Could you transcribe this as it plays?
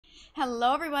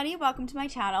Hello everybody, welcome to my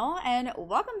channel and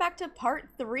welcome back to part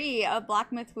 3 of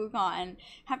Black Myth Wukong. I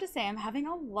have to say I'm having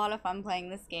a lot of fun playing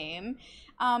this game.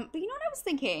 But you know what I was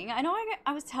thinking? I know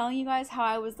I was telling you guys how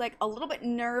I was like a little bit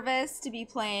nervous to be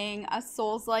playing a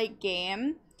Souls-like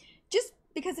game just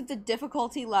because of the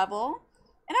difficulty level.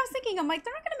 And I was thinking, I'm like,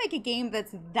 they're not going to make a game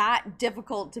that's that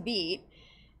difficult to beat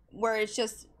where it's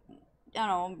just, I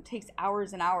don't know, takes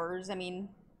hours and hours. I mean,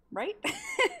 right?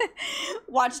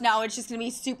 Watch now, it's just gonna be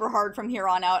super hard from here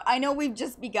on out. I know we've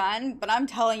just begun, but I'm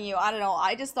telling you, I don't know,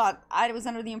 I just thought, I was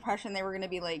under the impression they were gonna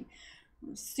be like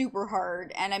super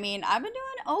hard. And I mean, I've been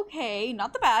doing okay,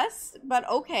 not the best, but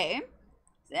okay.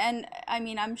 And I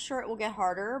mean, I'm sure it will get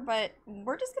harder, but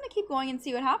we're just gonna keep going and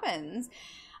see what happens.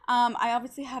 I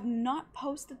obviously have not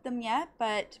posted them yet,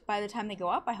 but by the time they go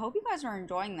up, I hope you guys are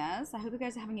enjoying this. I hope you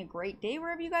guys are having a great day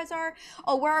wherever you guys are.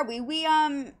 Oh, where are we?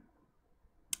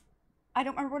 I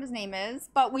don't remember what his name is,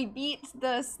 but we beat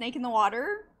the snake in the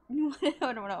water. I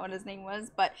don't know what his name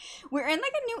was, but we're in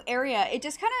like a new area. It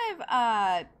just kind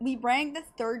of, we rang the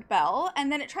third bell, and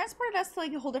then it transported us to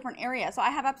like a whole different area. So I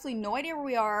have absolutely no idea where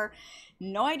we are,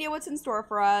 no idea what's in store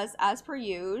for us, as per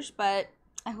usual, but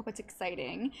I hope it's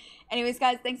exciting. Anyways,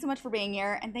 guys, thanks so much for being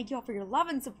here, and thank you all for your love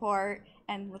and support,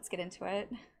 and let's get into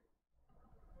it.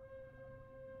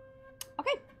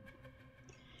 Okay.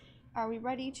 Are we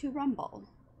ready to rumble?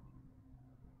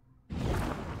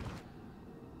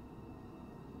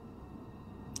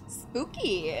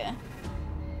 Spooky.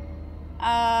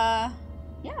 Yeah.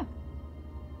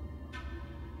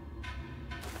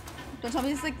 Don't tell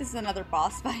me this is another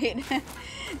boss fight.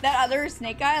 That other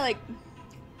snake guy, like,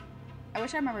 I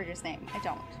wish I remembered his name. I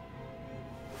don't.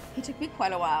 He took me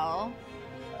quite a while.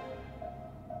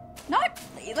 Not,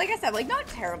 like I said, like, not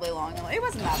terribly long. It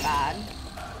wasn't that bad.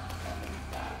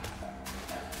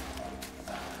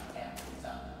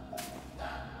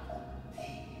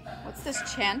 What's this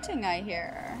chanting I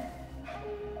hear?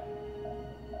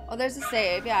 Oh, there's a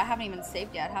save. Yeah, I haven't even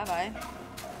saved yet, have I?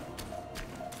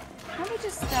 Let me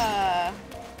just,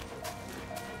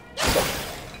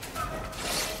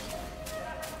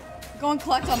 go and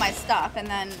collect all my stuff, and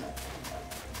then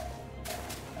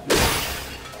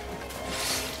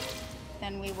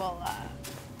we will,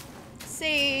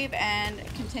 save and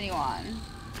continue on.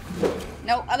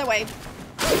 No, other way.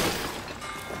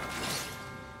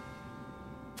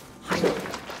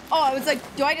 Oh, I was like,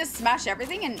 do I just smash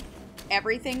everything and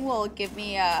everything will give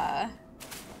me a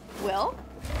will?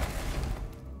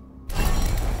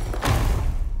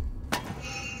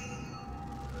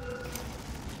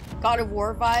 God of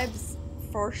War vibes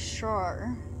for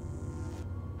sure.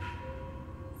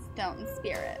 Stone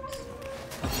Spirit.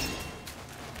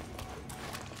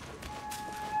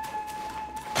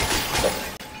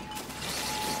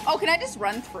 Oh, can I just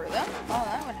run through them? Oh,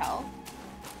 that would help.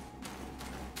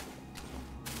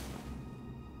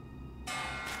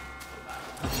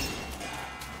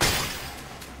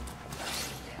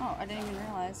 Oh, I didn't even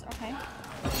realize. Okay.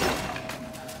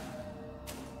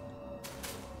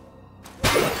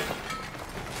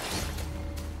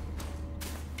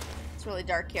 It's really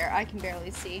dark here. I can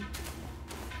barely see.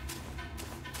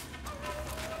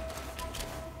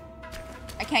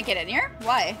 I can't get in here?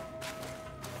 Why?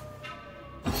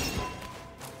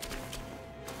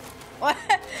 What?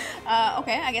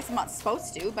 Okay, I guess I'm not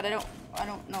supposed to, but I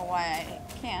don't know why I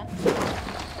can't.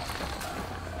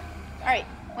 Alright,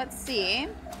 let's see.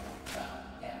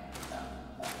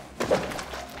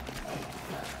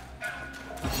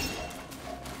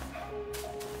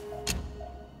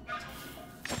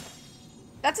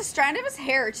 That's a strand of his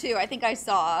hair, too. I think I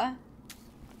saw.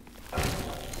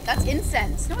 That's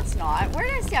incense. No, it's not. Where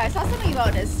did I see? I saw something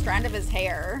about his strand of his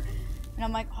hair. And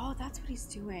I'm like, oh, that's what he's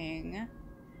doing.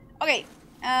 Okay.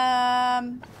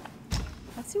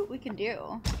 Let's see what we can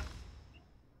do.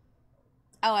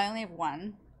 Oh, I only have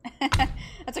one.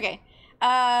 That's okay.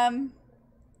 What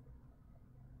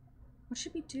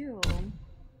should we do?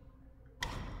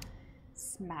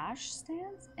 Smash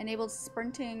stance? Enabled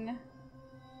sprinting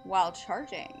while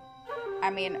charging. I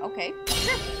mean, okay,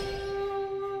 sure.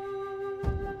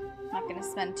 Not gonna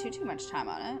spend too much time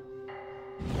on it.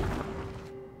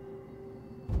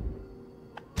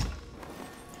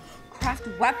 Craft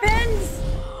weapons?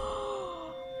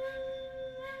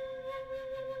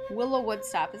 Willow wood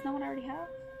staff. Isn't that what I already have?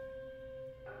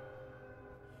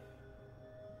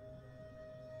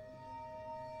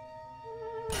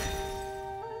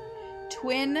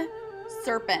 Twin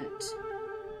serpent.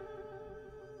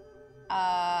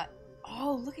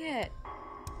 Oh, look at it.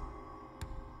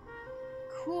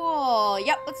 Cool.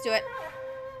 Yep, let's do it.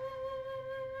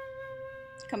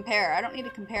 Compare. I don't need to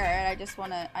compare it. I just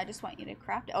want you to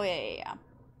craft it. Oh, yeah.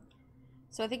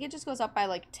 So I think it just goes up by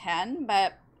like 10,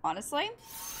 but honestly,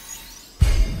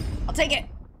 I'll take it.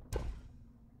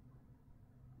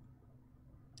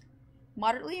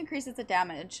 Moderately increases the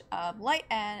damage of light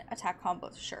and attack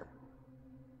combos. Sure.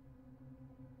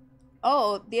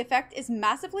 Oh, the effect is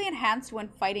massively enhanced when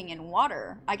fighting in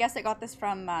water. I guess I got this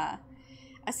from a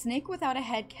snake without a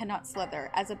head cannot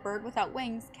slither, as a bird without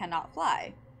wings cannot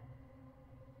fly.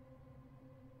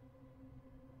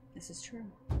 This is true.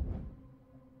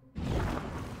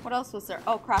 What else was there?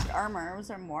 Oh, craft armor. Was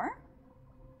there more?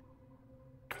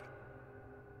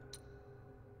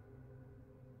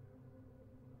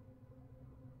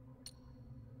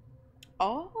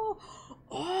 Oh.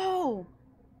 Oh.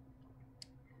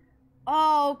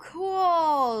 Oh,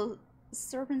 cool.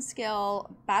 Serpent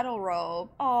scale battle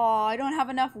robe. Oh, I don't have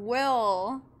enough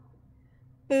will.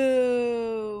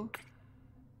 Boo.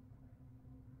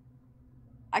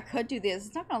 I could do this.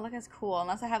 It's not gonna look as cool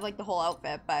unless I have like the whole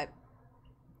outfit, but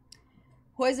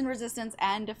poison resistance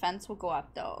and defense will go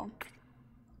up though.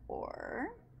 Or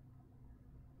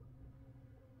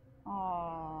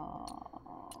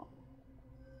oh,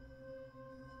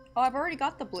 I've already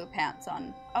got the blue pants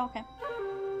on. Oh, okay.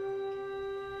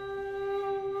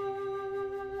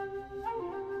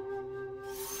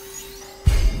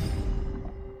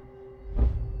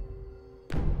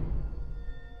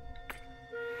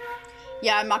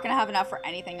 Yeah, I'm not gonna have enough for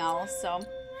anything else, so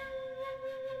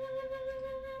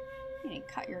you need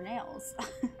to cut your nails.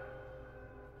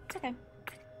 It's okay.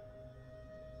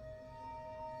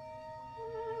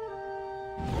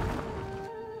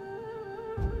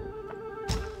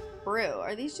 Brew.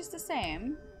 Are these just the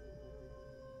same?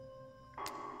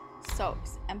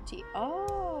 Soaks. Empty.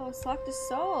 Oh, select a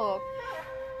soak.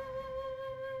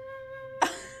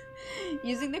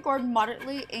 Using the gourd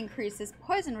moderately increases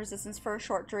poison resistance for a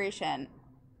short duration.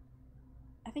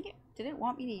 I think it didn't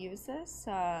want me to use this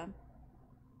when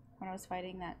I was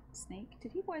fighting that snake.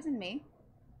 Did he poison me?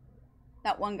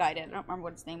 That one guy did. I don't remember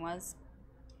what his name was.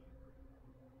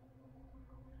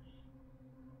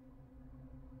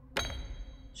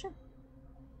 Sure.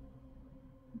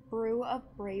 Brew of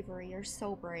bravery. You're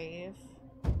so brave.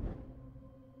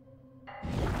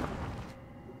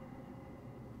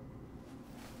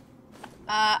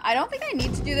 I don't think I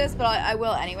need to do this, but I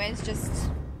will anyways, just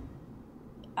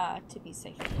to be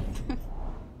safe.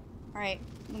 Alright,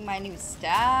 my new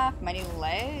staff, my new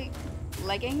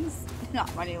leggings?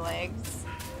 Not my new legs.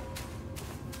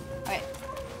 Okay.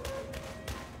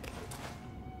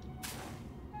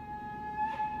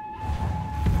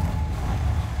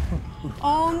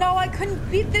 Oh no, I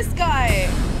couldn't beat this guy!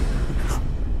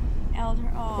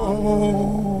 Elder,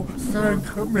 oh, thank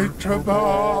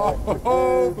Mitaba.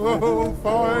 Oh,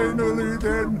 finally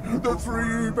then the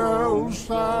 3 bells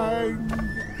sang.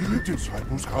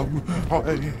 Disciples come,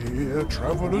 I hear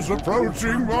travelers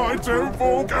approaching my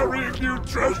temple carrying new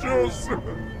treasures.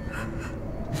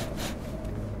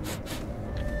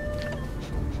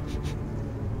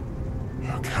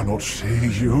 I cannot see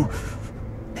you,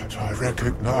 but I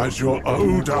recognize your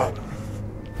odor.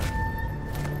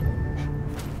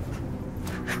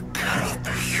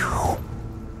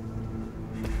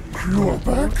 You're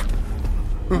back?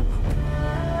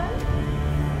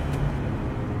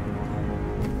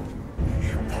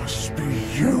 It must be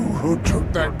you who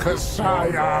took that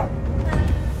Kasaya.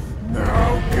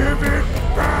 Now give it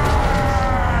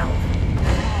back!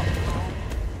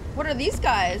 what are these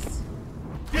guys?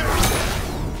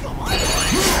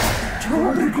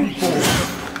 Tony, good boy.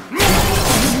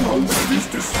 I'll let this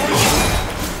disciple.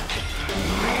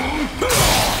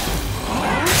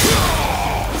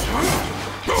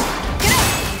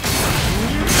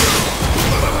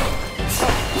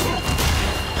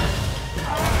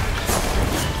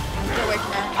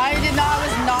 I did not, I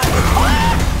was not.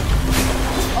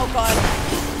 Oh god.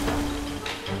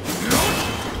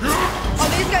 Oh,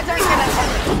 these guys aren't gonna.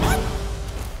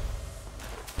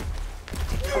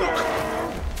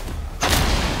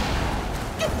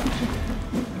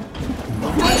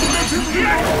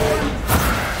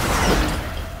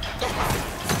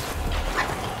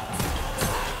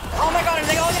 Oh my god, are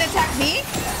they all gonna attack me?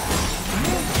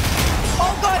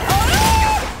 Oh god, oh no!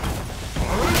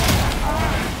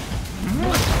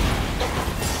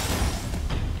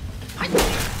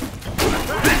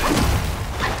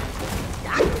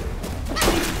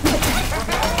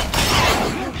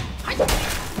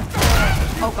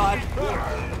 Oh god.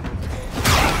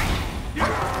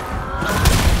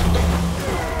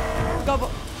 Go.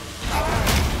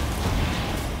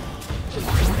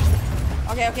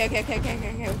 Okay, come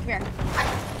here.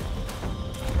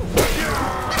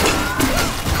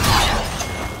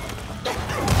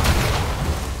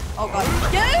 Oh god.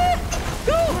 Yeah!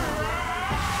 Go!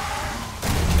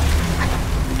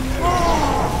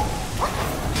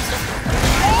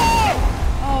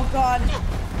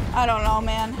 I don't know,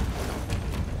 man.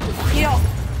 Heal.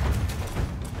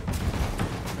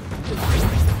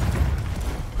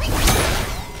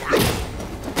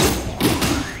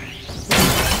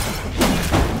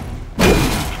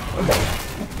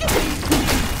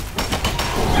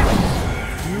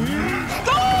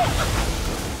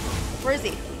 Where is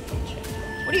he?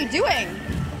 What are you doing?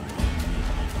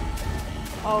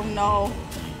 Oh no.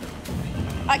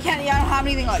 I don't have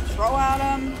anything to like throw at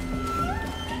him.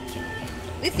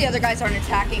 At least the other guys aren't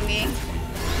attacking me.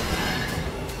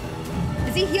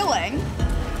 Is he healing?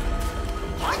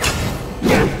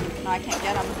 No, I can't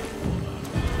get him.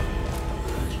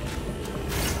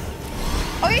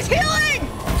 Oh, he's healing!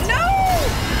 No!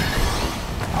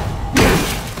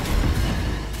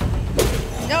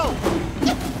 No!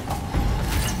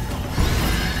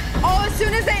 Oh, as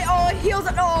soon as it heals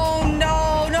it. Oh,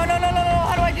 no, no, no, no, no, no.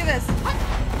 How do I do this?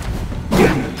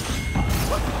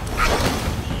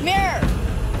 Mirror!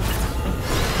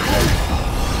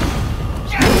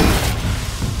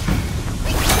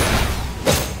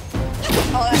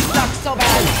 Oh, that sucks so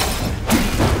bad.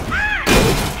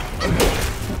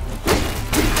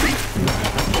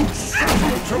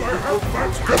 Until I have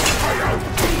that fire!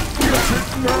 Get it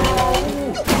now!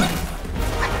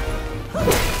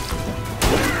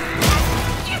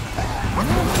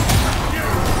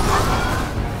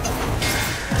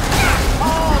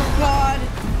 Oh, God.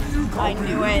 I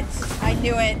knew it. I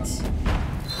knew it.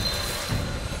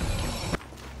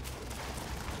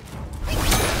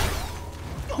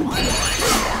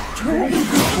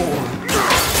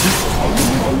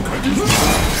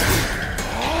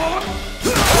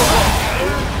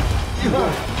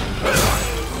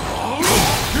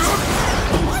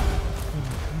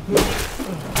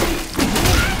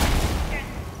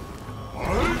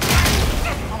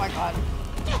 Oh my God.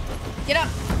 Get up.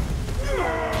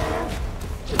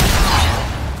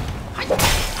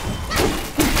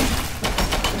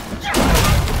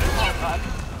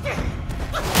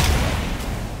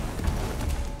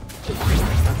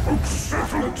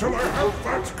 Settle until I have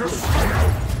that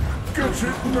fire! Get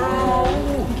it now!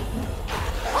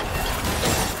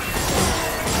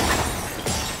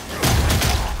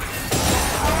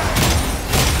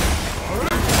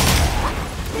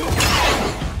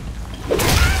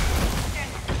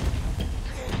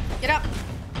 Get up.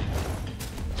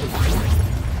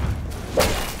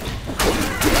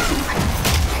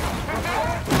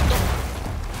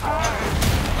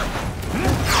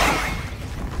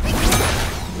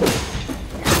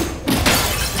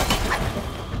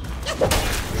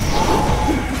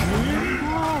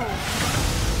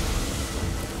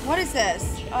 What is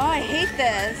this? Oh, I hate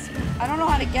this. I don't know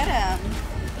how to get him.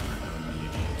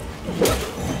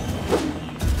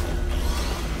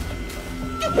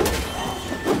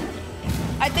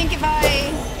 I think if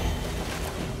I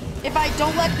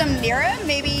don't let them near him,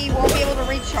 maybe he won't be able to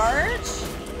recharge.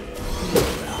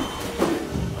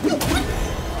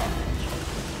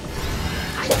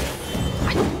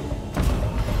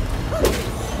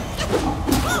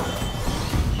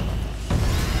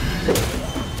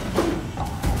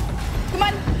 Come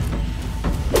on.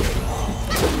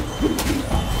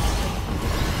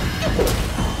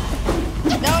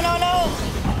 No, no, no.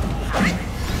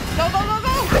 Go, go, go,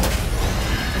 go.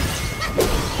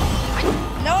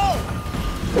 No.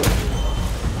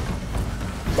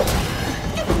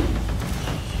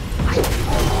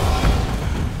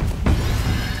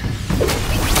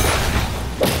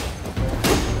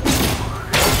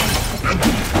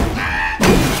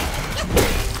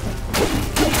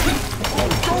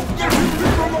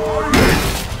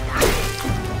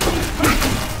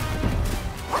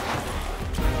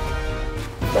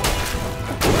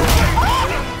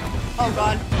 Oh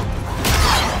God.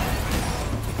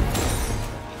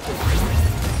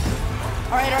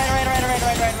 All right.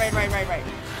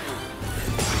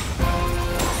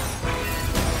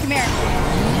 Come here.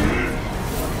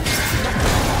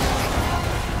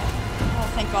 Oh,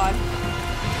 thank God.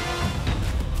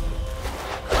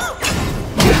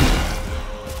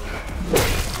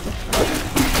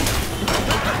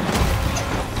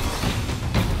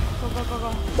 Go, go, go, go.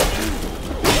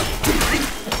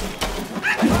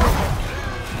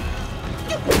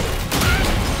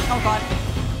 Oh God.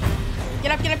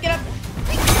 Get up, get up, get up.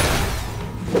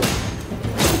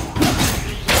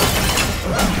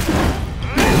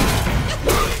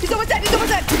 He's almost dead, he's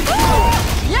almost dead.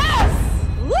 Oh, yes!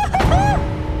 Woohoo!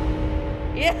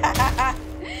 Yeah!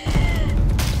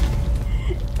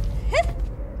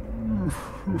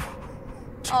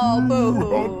 Oh,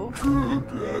 boo-hoo.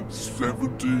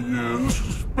 270 years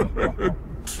spent.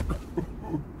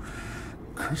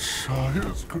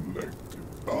 Kashaya's collected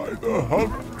by the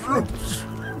hundreds.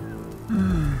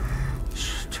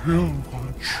 Still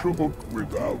one short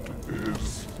without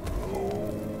his.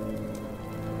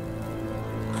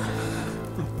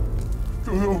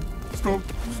 No, stop.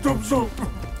 Go.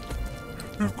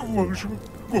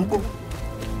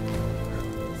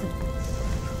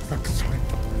 Next time,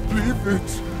 leave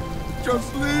it.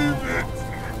 Just leave it.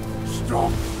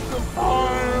 Stop the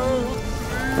fire.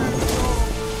 Please stop.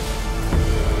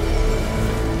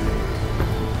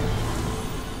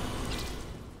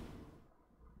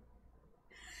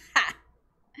 Ha!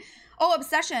 Oh,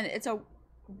 obsession. It's a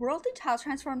worldly tile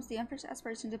transforms the Emperor's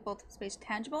aspiration to both space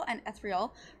tangible and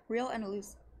ethereal, real and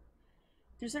elusive.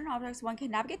 Through certain objects, one can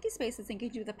navigate these spaces,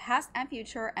 thinking to the past and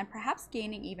future, and perhaps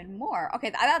gaining even more. Okay,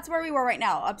 that's where we were right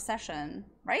now. Obsession,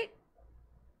 right?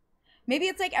 Maybe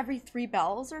it's like every 3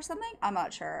 bells or something? I'm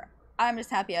not sure. I'm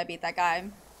just happy I beat that guy.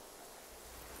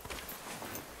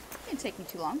 It didn't take me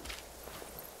too long.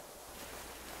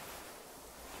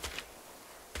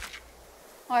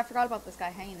 Oh, I forgot about this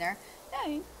guy hanging there. Yeah,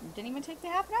 he didn't even take me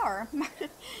half an hour. I'm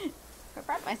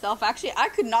proud of myself. Actually, I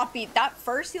could not beat that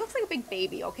first. He looks like a big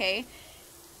baby, okay?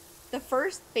 The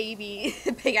first baby,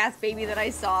 big ass baby that I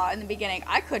saw in the beginning,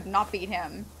 I could not beat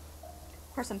him.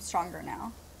 Of course, I'm stronger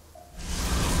now.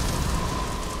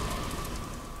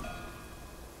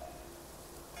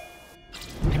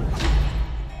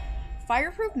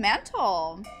 Fireproof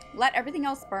mantle. Let everything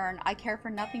else burn. I care for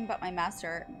nothing but my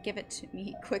master. Give it to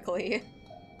me quickly.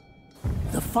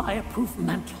 The fireproof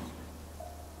mantle.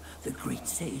 The great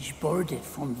sage borrowed it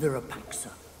from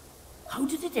Virapaxa. How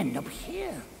did it end up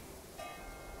here?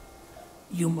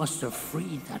 You must have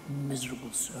freed that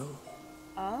miserable soul.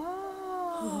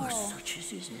 Oh. Oh, such is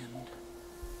his end.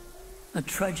 A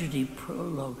tragedy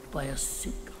prologued by a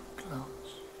single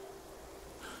glance.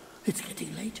 It's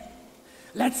getting late.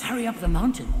 Let's hurry up the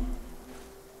mountain.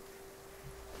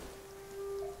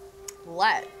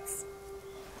 Let's.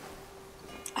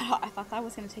 I thought that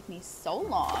was going to take me so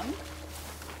long.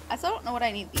 I still don't know what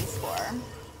I need these for.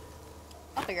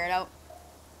 I'll figure it out.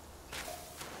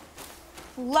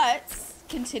 Let's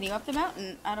continue up the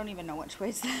mountain. I don't even know which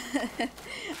way's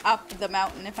up the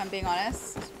mountain, if I'm being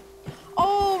honest.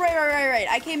 Oh, right.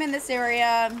 I came in this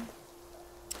area.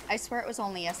 I swear it was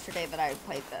only yesterday that I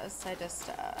played this. I just,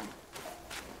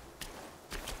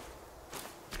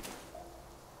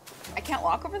 I can't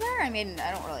walk over there? I mean,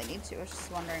 I don't really need to. I was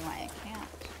just wondering why I can't.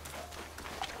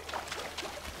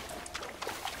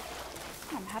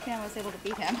 I'm happy I was able to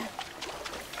beat him.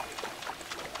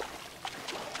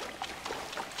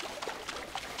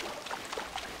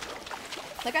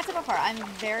 Like I said before, I'm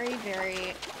very,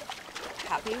 very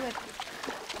happy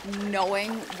with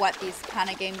knowing what these kind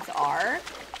of games are.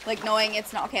 Like, knowing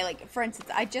it's not... Okay, like, for instance,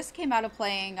 I just came out of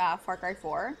playing Far Cry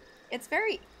 4. It's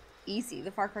very easy, the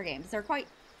Far Cry games. They're quite...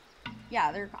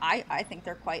 Yeah, they're... I think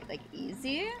they're quite, like,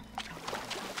 easy.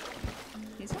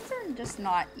 These ones are just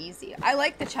not easy. I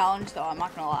like the challenge, though, I'm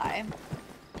not gonna lie.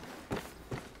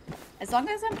 As long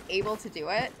as I'm able to do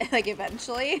it, like,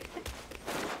 eventually...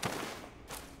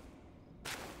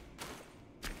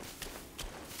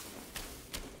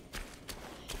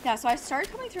 Yeah, so I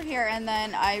started coming through here, and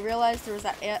then I realized there was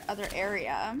that other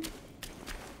area.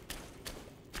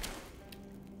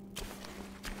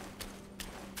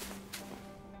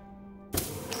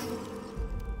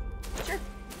 Sure.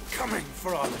 Coming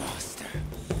for our master.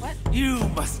 What? You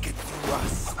must get through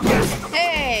us.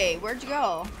 Hey, where'd you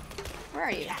go? Where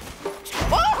are you?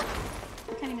 Whoa!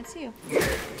 I can't even see you.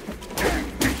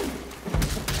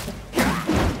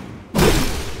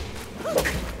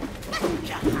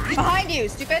 Behind you,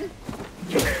 stupid!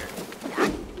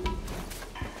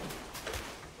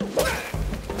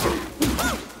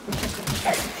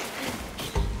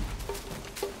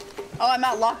 Oh, I'm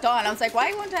not locked on. I was like,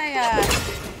 why won't I,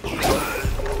 There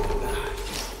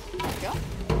we go.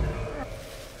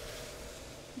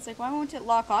 It's like, why won't it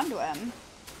lock onto him?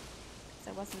 Because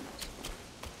I wasn't...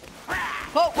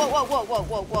 Whoa.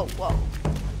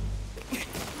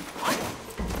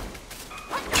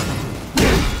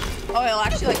 Oh, he'll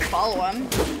actually, like, follow him.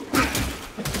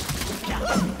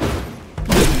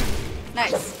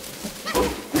 Nice.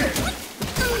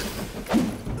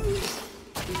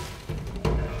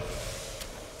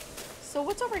 So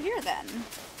what's over here, then?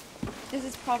 This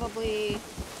is probably...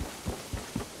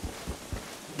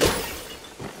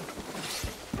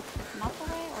 not the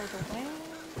way, or the way?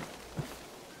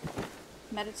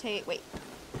 Meditate, wait.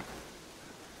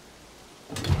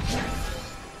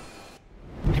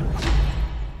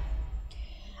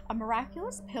 A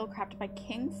miraculous pill crafted by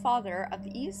King Father of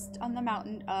the East on the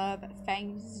mountain of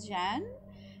Fangzhen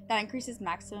that increases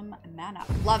maximum mana.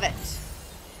 Love it.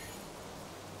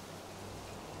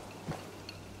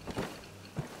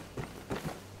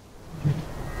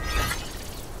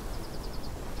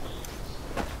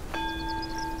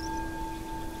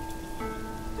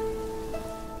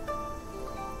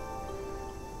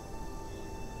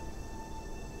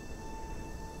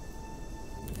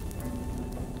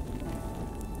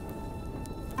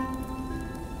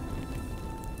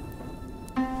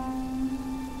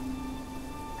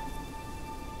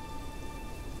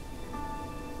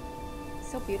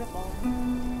 So beautiful.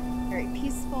 Very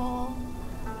peaceful.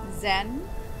 Zen.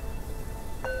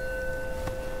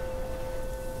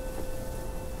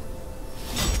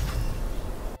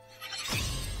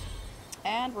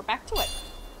 And we're back to it.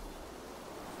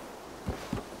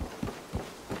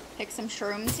 Pick some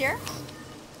shrooms here.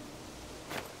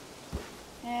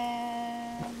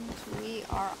 And we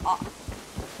are off.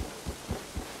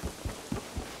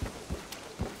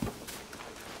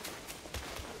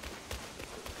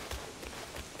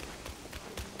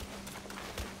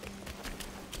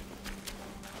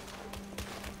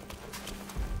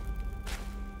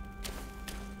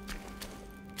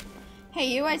 Hey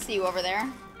you, I see you over there.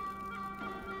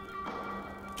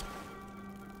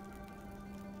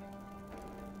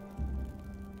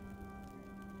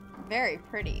 Very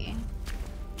pretty.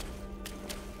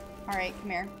 Alright, come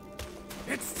here.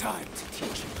 It's time to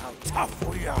teach you how tough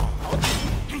we are.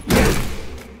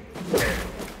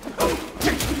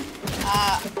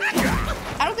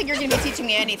 I don't think you're gonna be teaching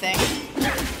me anything. I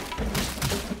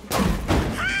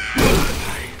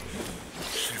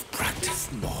should have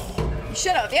practiced more. You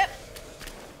should have, yep.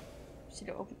 Should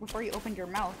have opened before you opened your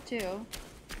mouth, too.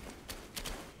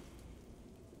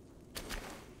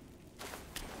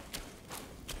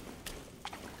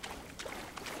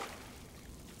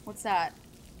 What's that?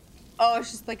 Oh, it's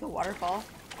just like a waterfall.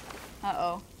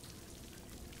 Uh-oh.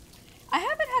 I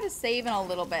haven't had a save in a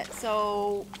little bit,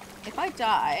 so if I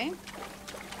die...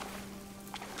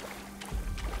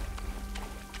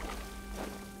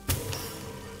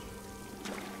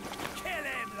 Kill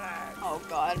him, lad. Oh,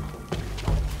 God.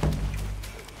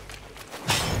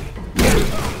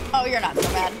 Oh, you're not so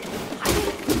bad.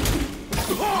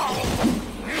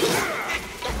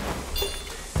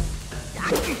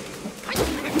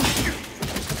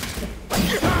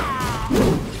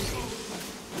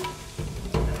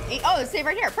 Oh, save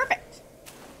right here. Perfect.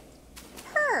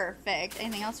 Perfect.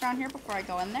 Anything else around here before I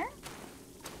go in there?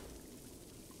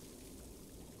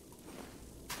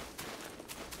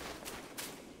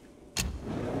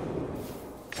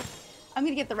 I'm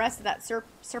gonna get the rest of that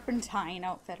serpentine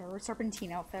outfit, or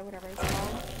serpentine outfit, whatever it's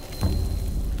called.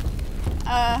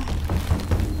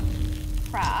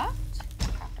 Craft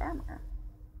armor.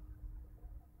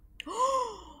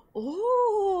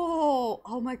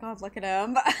 Oh my god, look at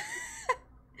him.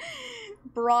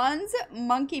 Bronze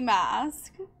monkey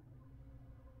mask.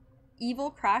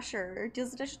 Evil crasher.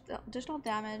 Deals additional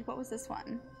damage. What was this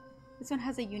one? This one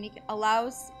has a unique,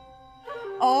 allows...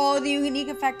 Oh, the unique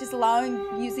effect is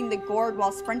allowing using the gourd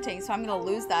while sprinting, so I'm gonna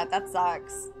lose that. That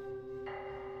sucks.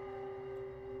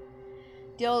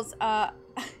 Deals,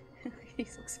 he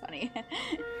looks funny.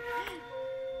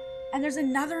 And there's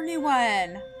another new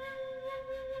one.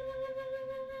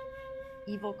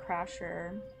 Evil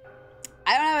crasher.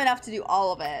 I don't have enough to do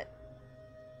all of it.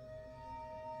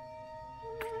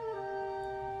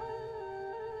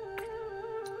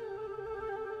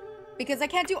 Because I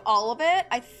can't do all of it,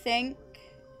 I think...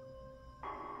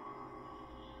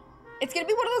 It's gonna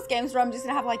be one of those games where I'm just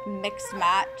gonna have like mixed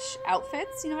match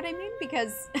outfits, you know what I mean?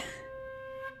 Because...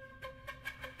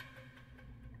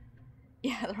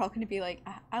 yeah, they're all gonna be like...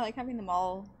 I like having them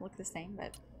all look the same,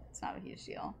 but it's not a huge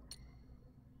deal.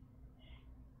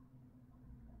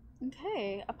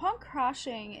 Okay, upon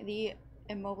crashing, the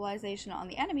immobilization on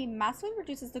the enemy massively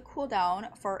reduces the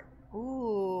cooldown for...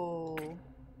 Ooh. I'm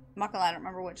not gonna lie, I don't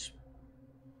remember which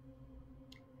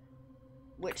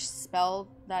spell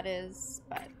that is,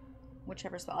 but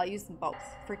whichever spell. I use them both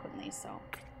frequently, so.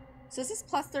 So this is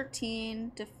plus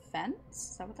 13 defense?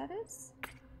 Is that what that is?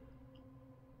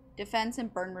 Defense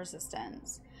and burn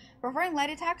resistance. Performing light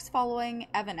attacks following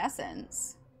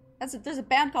evanescence. There's a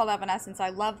band called Evanescence. I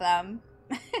love them.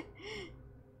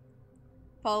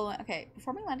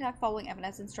 Performing light attack following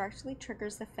evanescence directly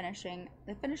triggers the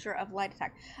finisher of light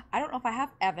attack. I don't know if I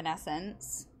have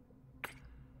evanescence.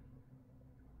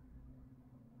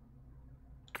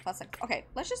 Plus 6. Okay,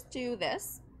 let's just do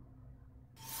this.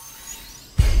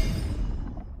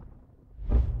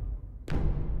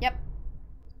 Yep.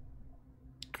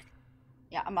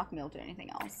 Yeah, I'm not gonna be able to do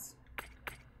anything else.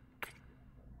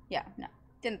 Yeah, no,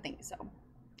 didn't think so.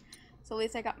 So at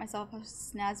least I got myself a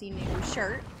snazzy new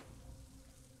shirt.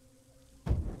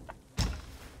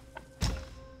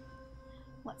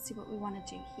 Let's see what we want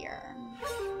to do here.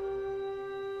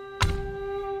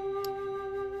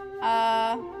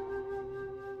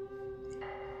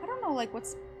 I don't know, like,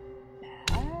 what's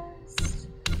best?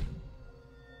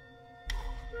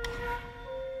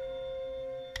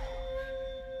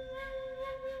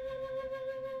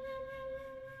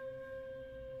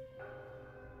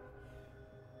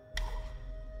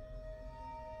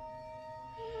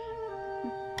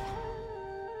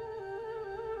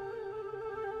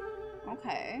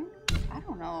 Okay. I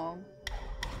don't know.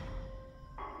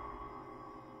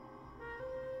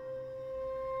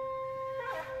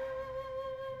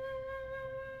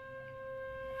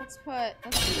 Let's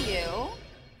do you.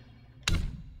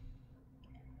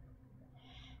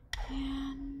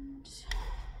 And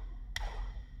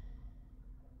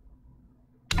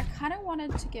I kind of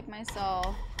wanted to give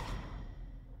myself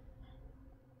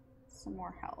some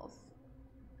more health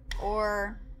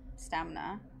or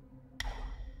stamina.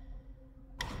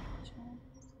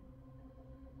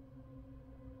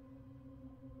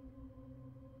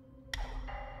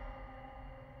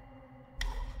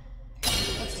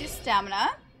 Let's do stamina.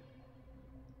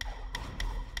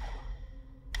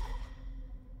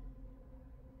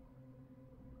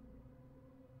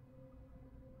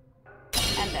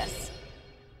 And this.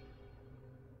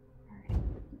 Alright,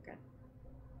 good.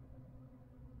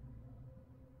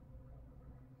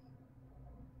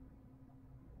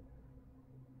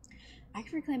 I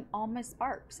can reclaim all my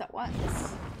sparks at once.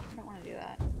 I don't want to do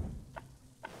that.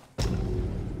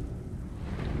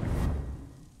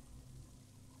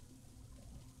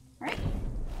 Alright.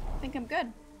 I think I'm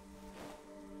good.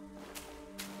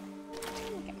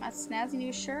 Look at my snazzy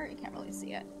new shirt. You can't really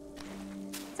see it.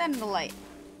 It's out in the light.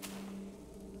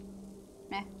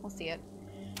 Meh, we'll see it.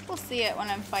 We'll see it when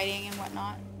I'm fighting and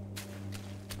whatnot.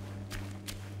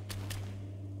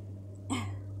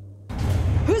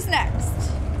 Who's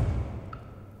next?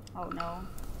 Oh no.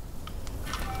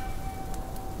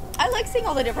 I like seeing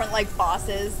all the different like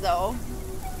bosses though.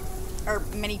 Or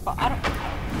mini boss. I don't know.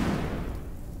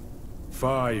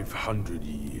 500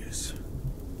 years.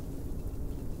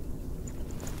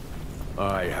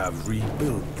 I have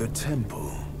rebuilt the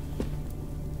temple.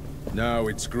 Now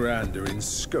it's grander in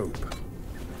scope.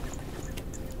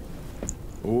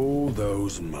 All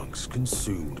those monks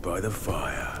consumed by the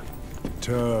fire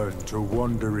turned to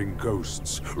wandering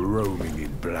ghosts roaming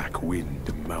in Black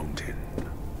Wind Mountain.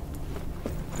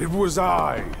 It was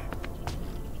I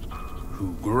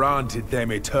who granted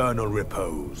them eternal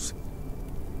repose.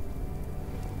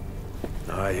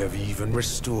 I have even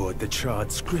restored the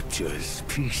charred scriptures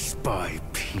piece by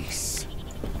piece.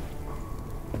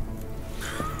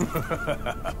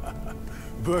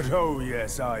 But oh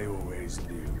yes, I always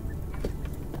knew.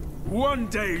 One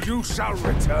day you shall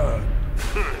return.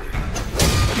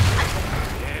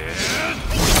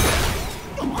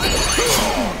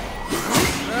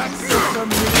 That's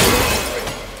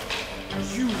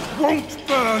you won't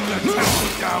burn the temple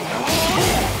down.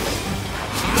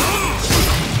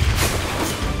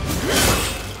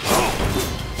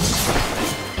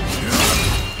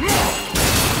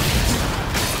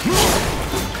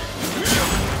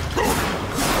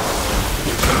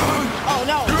 Oh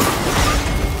no!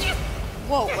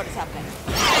 Whoa, what is happening?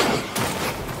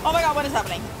 Oh my god, what is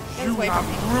happening? Get You away from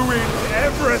me. have ruined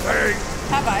everything!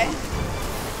 Have I?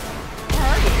 Where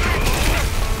are you?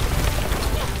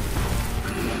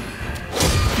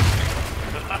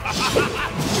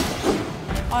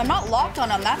 Oh, I'm not locked on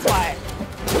him, that's why.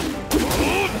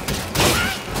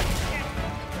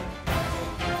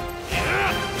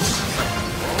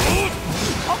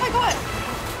 Oh my god!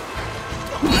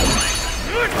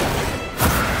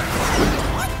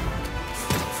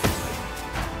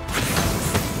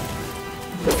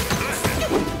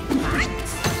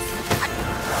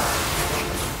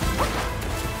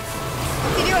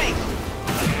 What's he doing?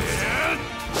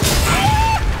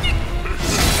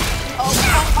 Oh,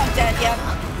 I'm dead, yep.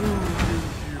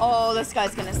 Oh, this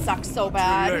guy's gonna suck so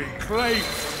bad. Lay claim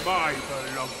to my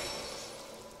belongings.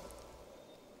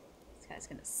 This guy's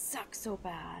gonna suck so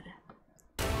bad.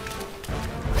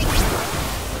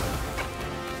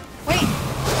 Wait!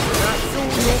 That's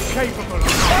all you're capable of. No!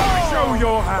 Show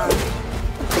your hand.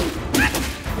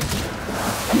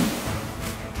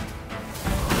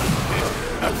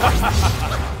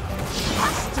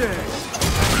 Stay.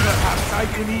 Perhaps I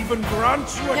can even grant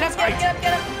you a Get up, title. get up,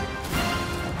 get up, get up!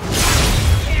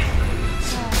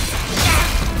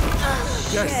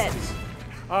 Yes, Shit.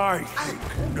 I think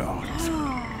not.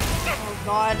 Oh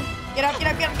god. Get up, get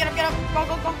up, get up, get up, get up! Go,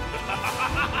 go, go!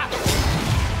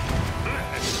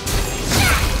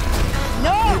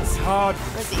 No! It's hard.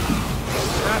 Where's he?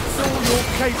 That's all you're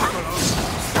capable of.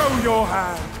 Show your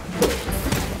hand.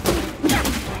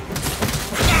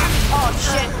 Oh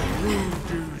shit! Who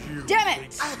do you Damn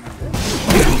it!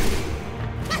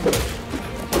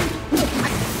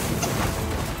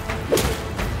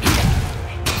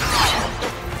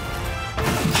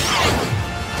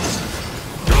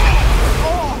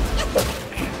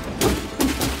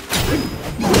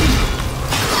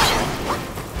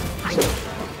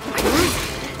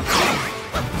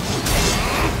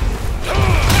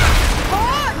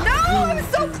 Oh no! I'm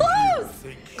so close!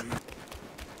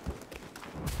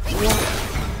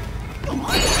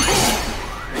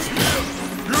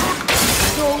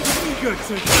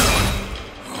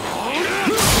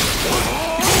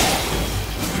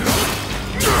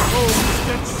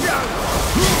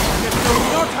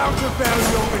 dispel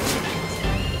your mission.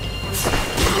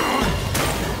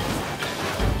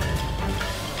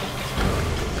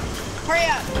 Hurry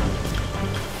up!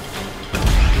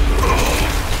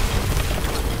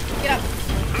 Get up!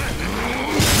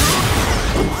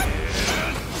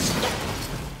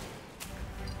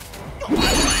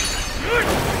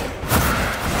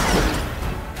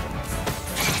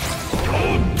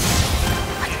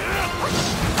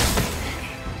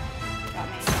 Got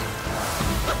me.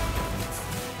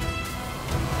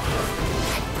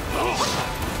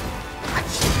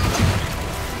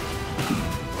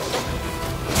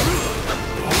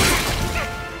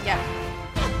 Yeah.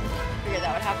 Figured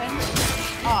that would happen.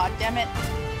 Aw, damn it.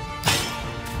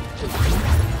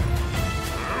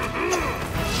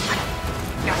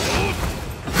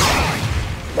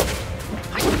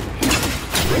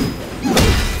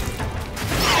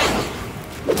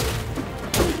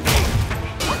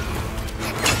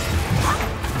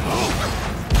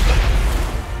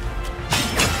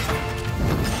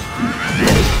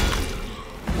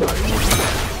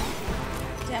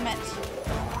 Damn it.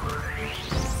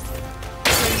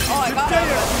 Oh, I got Dare him.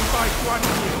 you fight one of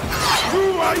you? Who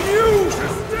are you to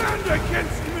stand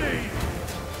against me?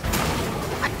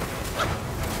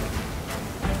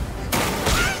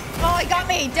 Oh, he got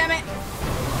me. Damn it.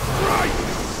 Right!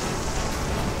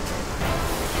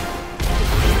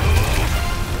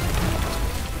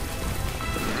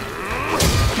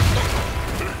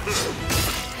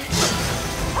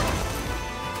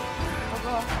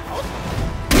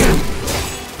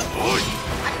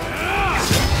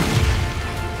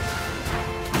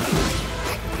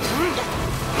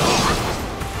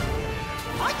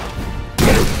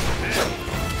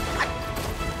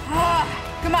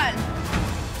 Come on.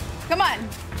 Come on.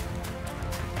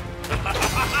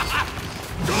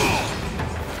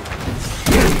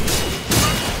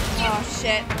 Oh,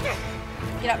 shit.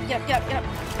 Get up, get up, get up, get up.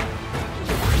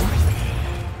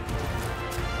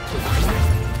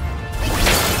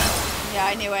 Yeah,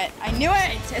 I knew it. I knew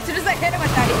it! As soon as I hit him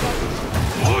with that, he goes...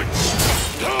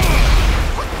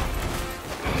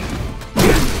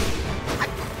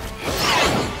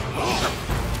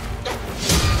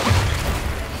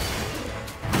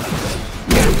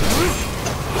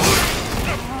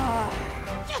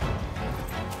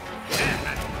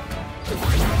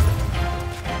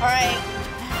 Alright.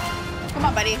 Come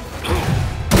on, buddy.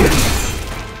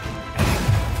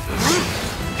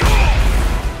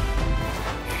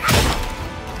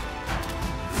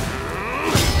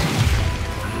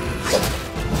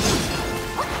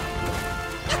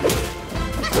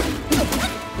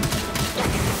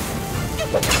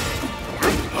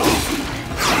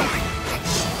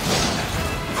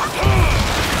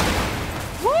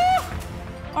 Woo!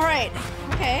 Alright.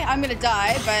 Okay, I'm gonna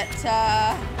die, but,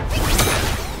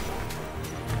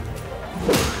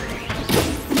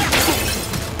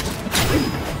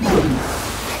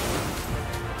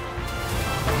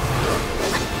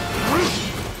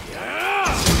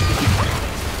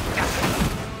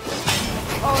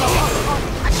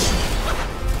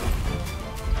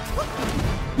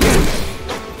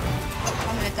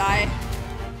 I'm gonna die.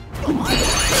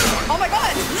 Oh my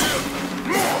god!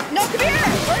 No, come here!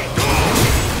 Hurry!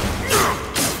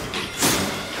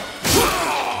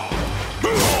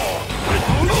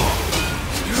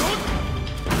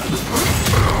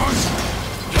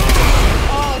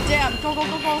 Oh damn! Go, go,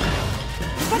 go, go!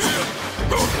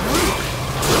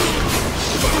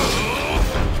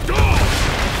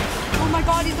 Oh my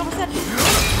god, he's almost dead!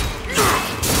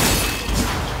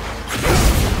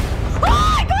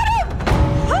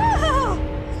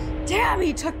 Damn,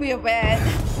 he took me a bit.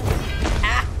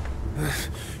 Ah.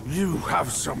 You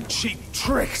have some cheap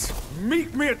tricks.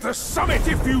 Meet me at the summit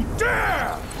if you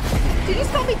dare! Did you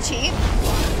just call me cheap?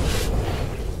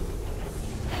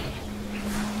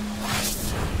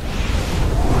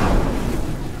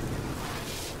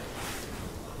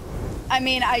 I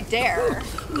mean, I dare.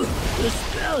 The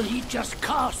spell he just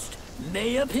cast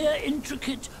may appear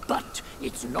intricate, but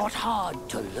it's not hard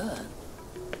to learn.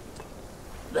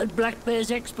 That Black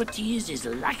Bear's expertise is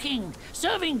lacking.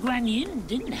 Serving Guan Yin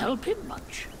didn't help him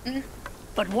much.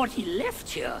 But what he left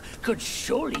here could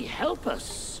surely help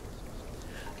us.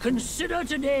 Consider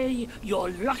today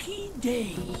your lucky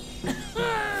day.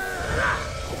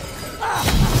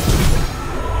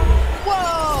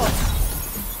 Whoa!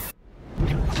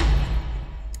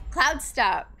 Cloud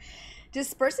Stop.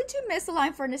 Disperse into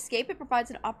misaligned for an escape. It provides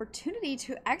an opportunity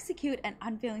to execute an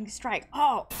unveiling strike.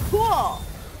 Oh, cool!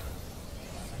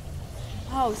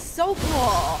 Oh, so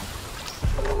cool!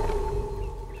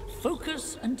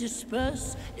 Focus and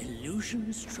disperse,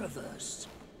 illusions traverse.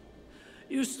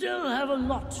 You still have a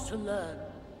lot to learn.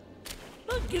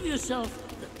 But give yourself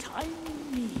the time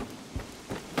you need.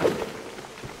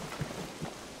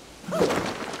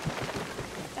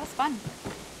 That's fun.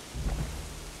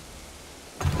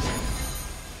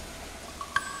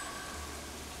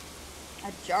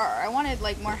 A jar. I wanted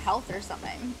like more health or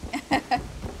something.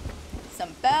 Some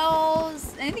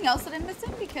bells. Anything else that I'm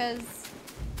missing? Because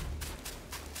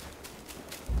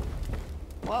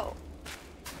whoa.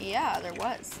 Yeah, there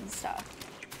was some stuff.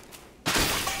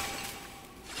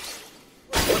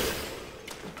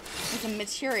 There's a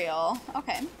material.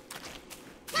 Okay.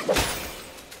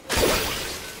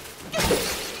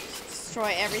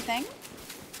 Destroy everything.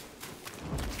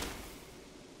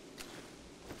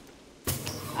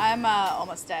 I'm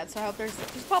almost dead, so I hope there's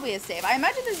probably a save. I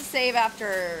imagine there's a save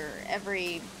after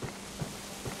every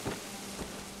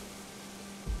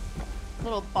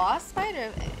little boss fight,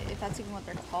 or if that's even what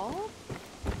they're called.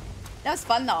 That was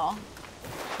fun though.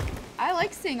 I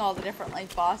like seeing all the different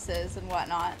like bosses and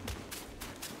whatnot.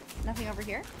 Nothing over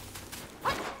here?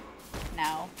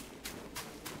 No.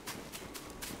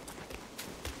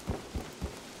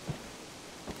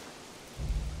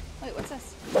 Wait, what's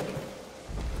this?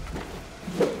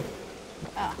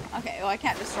 Oh, okay. Well, I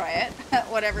can't destroy it.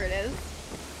 Whatever it is.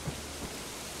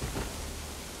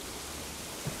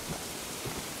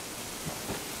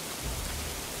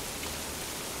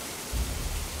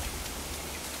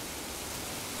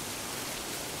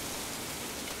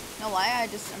 No lie,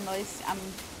 I'm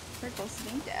pretty close to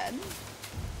being dead.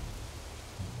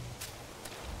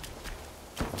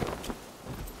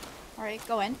 Alright,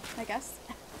 go in, I guess.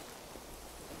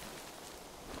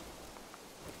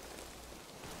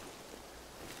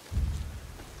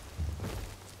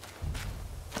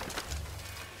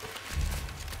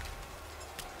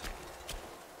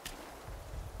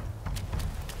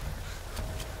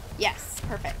 Yes,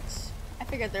 perfect. I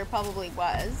figured there probably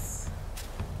was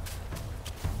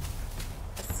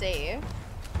a save.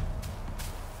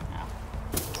 Oh.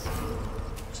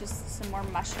 Just some more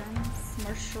mushrooms.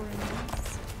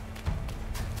 Mushrooms.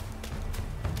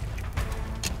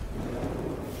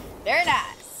 Very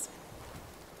nice.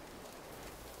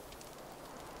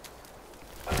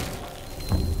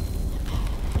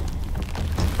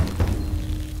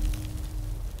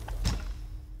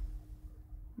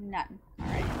 None. All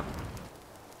right.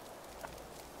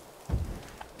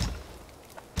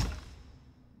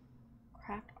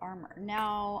 Craft armor.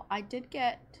 Now, I did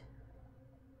get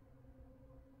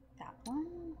that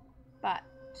one, but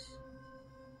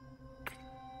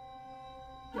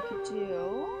we could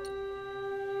do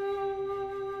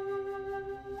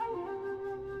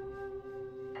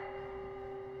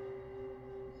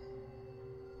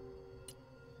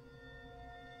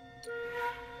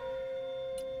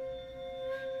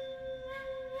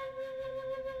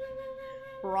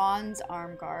bronze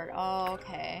arm guard. Oh,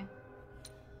 okay.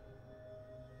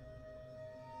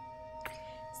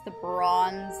 It's the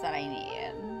bronze that I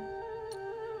need.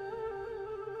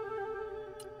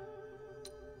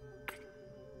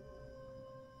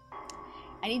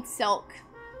 I need silk.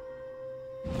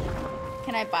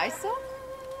 Can I buy silk?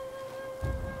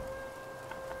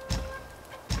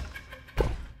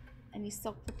 Any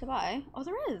silk to buy? Oh,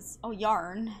 there is. Oh,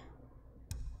 yarn.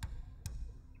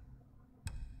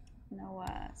 No,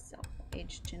 silk.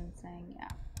 Aged ginseng, yeah.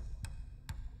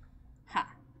 Ha.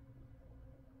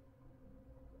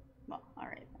 Well,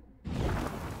 alright.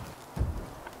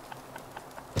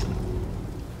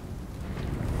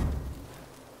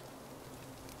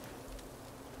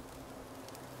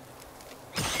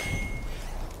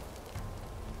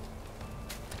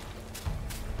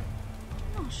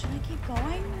 Oh, should I keep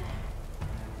going?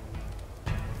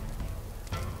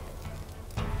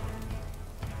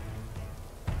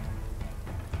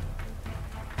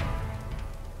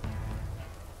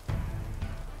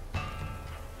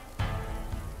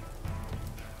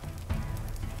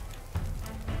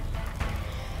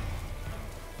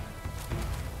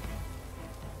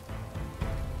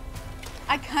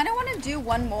 I kind of want to do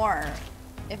one more,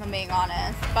 if I'm being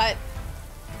honest, but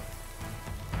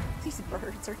these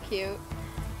birds are cute.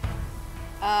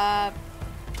 I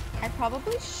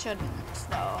probably shouldn't,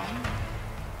 though.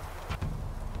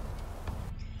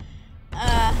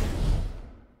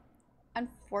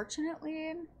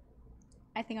 Unfortunately,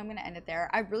 I think I'm going to end it there.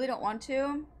 I really don't want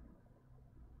to,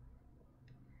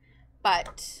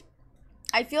 but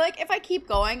I feel like if I keep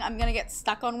going, I'm going to get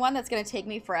stuck on one that's going to take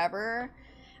me forever.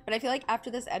 But I feel like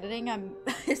after this editing,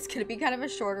 it's going to be kind of a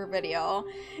shorter video.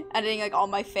 Editing like all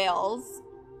my fails.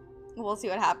 We'll see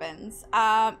what happens.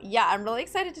 Yeah, I'm really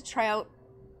excited to try out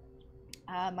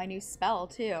my new spell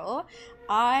too.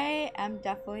 I am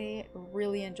definitely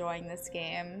really enjoying this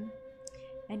game.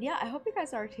 And yeah, I hope you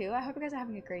guys are too. I hope you guys are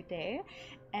having a great day.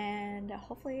 And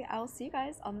hopefully I will see you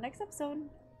guys on the next episode.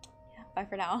 Yeah, bye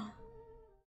for now.